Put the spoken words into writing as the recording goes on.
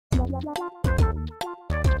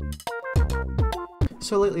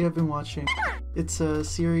So lately I've been watching, it's a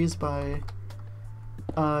series by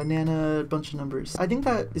Nana bunch of numbers. I think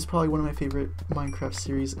that is probably one of my favorite Minecraft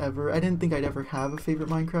series ever. I didn't think I'd ever have a favorite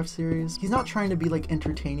Minecraft series. He's not trying to be like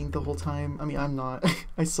entertaining the whole time. I mean, I'm not.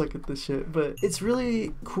 I suck at this shit, but it's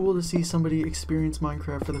really cool to see somebody experience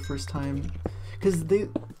Minecraft for the first time, because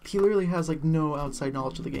he literally has like no outside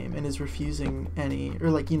knowledge of the game and is refusing any, or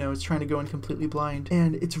like, you know, is trying to go in completely blind.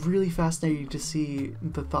 And it's really fascinating to see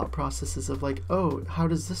the thought processes of like, oh, how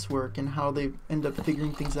does this work, and how they end up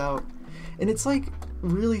figuring things out. And it's like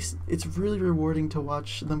it's really rewarding to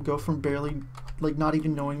watch them go from barely, like, not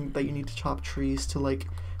even knowing that you need to chop trees to like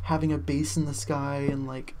having a base in the sky and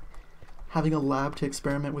like having a lab to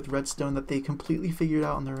experiment with redstone that they completely figured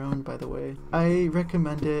out on their own, by the way. I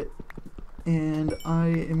recommend it, and I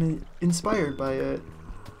am inspired by it.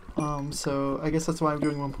 So I guess that's why I'm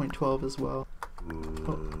doing 1.12 as well.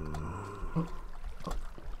 Oh,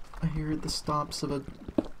 I hear the stomps of a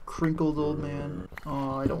crinkled old man.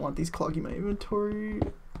 Oh, I don't want these clogging my inventory.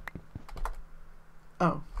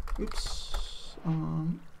 Oh, oops.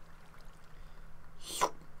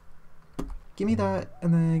 Give me that,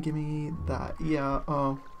 and then give me that. Yeah,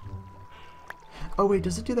 oh wait,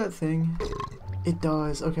 does it do that thing? It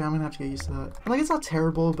does. Okay, I'm gonna have to get used to that. Like, it's not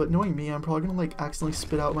terrible, but knowing me, I'm probably gonna like accidentally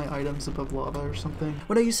spit out my items above lava or something.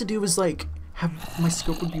 What I used to do was like my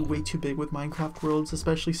scope would be way too big with Minecraft worlds,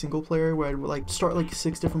 especially single player, where I'd like start like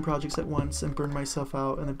 6 different projects at once and burn myself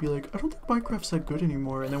out, and then be like, I don't think Minecraft's that good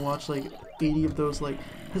anymore, and then watch like 80 of those like,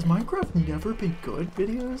 has Minecraft never been good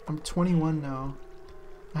videos? I'm 21 now.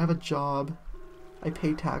 I have a job. I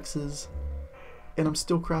pay taxes. And I'm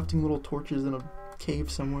still crafting little torches in a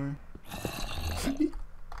cave somewhere.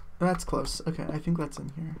 That's close. Okay, I think that's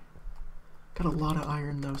in here. Got a lot of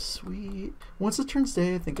iron though, sweet. Once it turns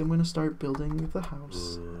day, I think I'm gonna start building the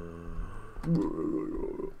house.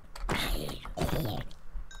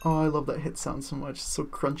 Oh, I love that hit sound so much. It's so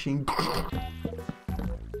crunchy.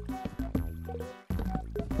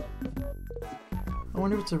 I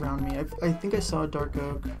wonder what's around me. I think I saw a dark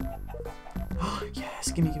oak. Oh,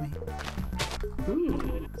 yes, gimme.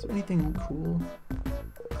 Ooh, is there anything cool?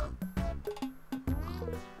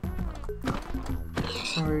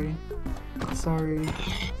 Sorry. A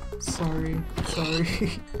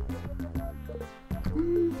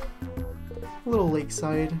little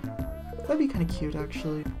lakeside. That'd be kind of cute,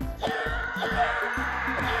 actually.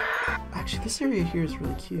 Actually, this area here is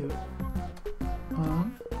really cute.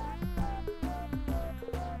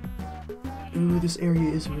 Ooh, this area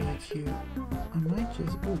is really cute. I might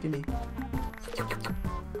just... Ooh, gimme.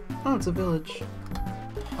 Oh, it's a village.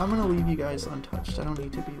 I'm gonna leave you guys untouched. I don't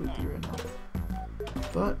need to be with you right now.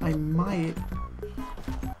 But I might...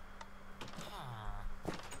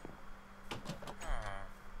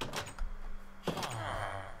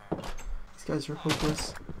 These guys are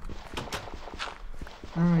hopeless.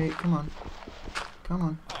 Alright, come on. Come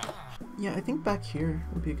on. Yeah, I think back here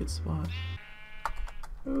would be a good spot.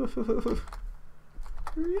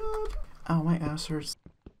 Hurry up! Ow, my ass hurts.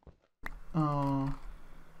 Oh.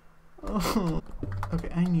 Okay,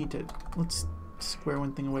 I need to... Let's square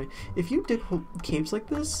one thing away. If you dig caves like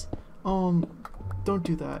this, don't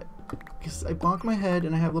do that. Because I bonk my head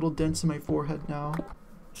and I have little dents in my forehead now.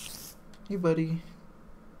 Hey, buddy.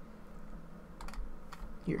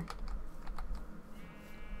 Here.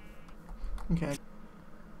 Okay.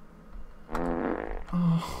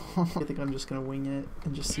 Oh, I think I'm just gonna wing it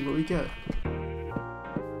and just see what we get.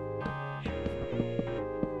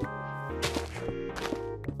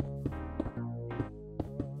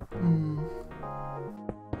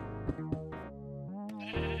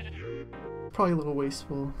 Probably a little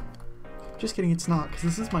wasteful. Just kidding, it's not, because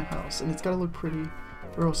this is my house and it's gotta look pretty,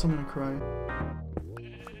 or else I'm gonna cry.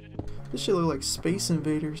 This should look like Space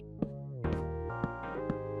Invaders.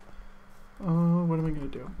 Oh, what am I gonna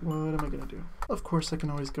do? What am I gonna do? Of course I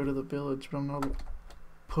can always go to the village, but I'm not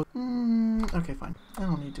put. Okay, fine. I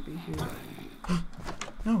don't need to be here.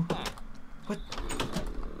 No. What?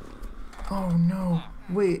 Oh no.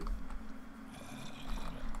 Wait.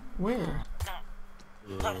 Where?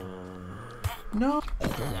 No.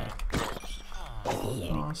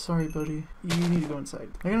 Oh, sorry, buddy. You need to go inside.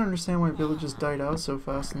 I can understand why villages died out so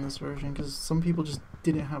fast in this version, because some people just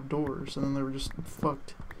didn't have doors, and then they were just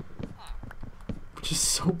fucked. Which is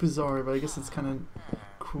so bizarre, but I guess it's kind of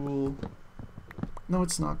cool. No,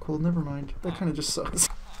 it's not cool. Never mind. That kind of just sucks.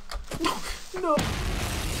 No. Oh.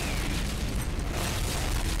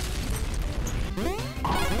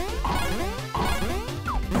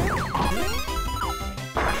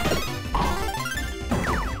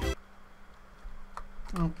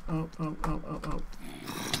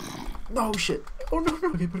 Oh shit. Oh no, no.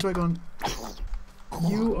 Okay, put it back on.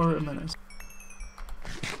 You are a menace.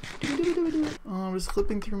 Oh, I was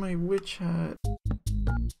flipping through my witch hat.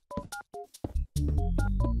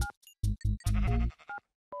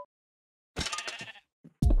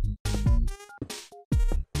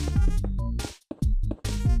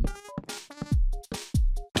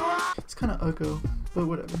 It's kind of uggo, but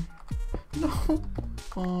whatever. No!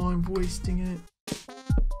 Oh, I'm wasting it.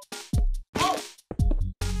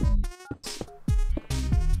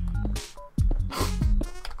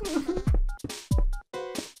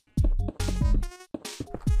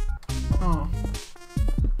 Oh.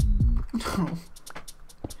 No.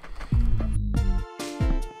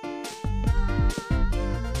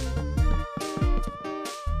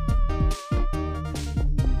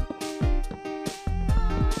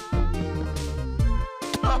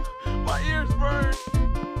 My ears burn!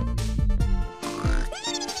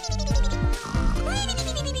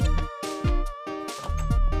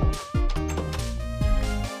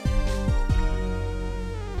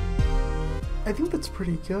 I think that's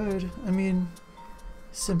pretty good. I mean,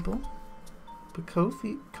 simple, but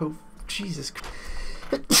Jesus.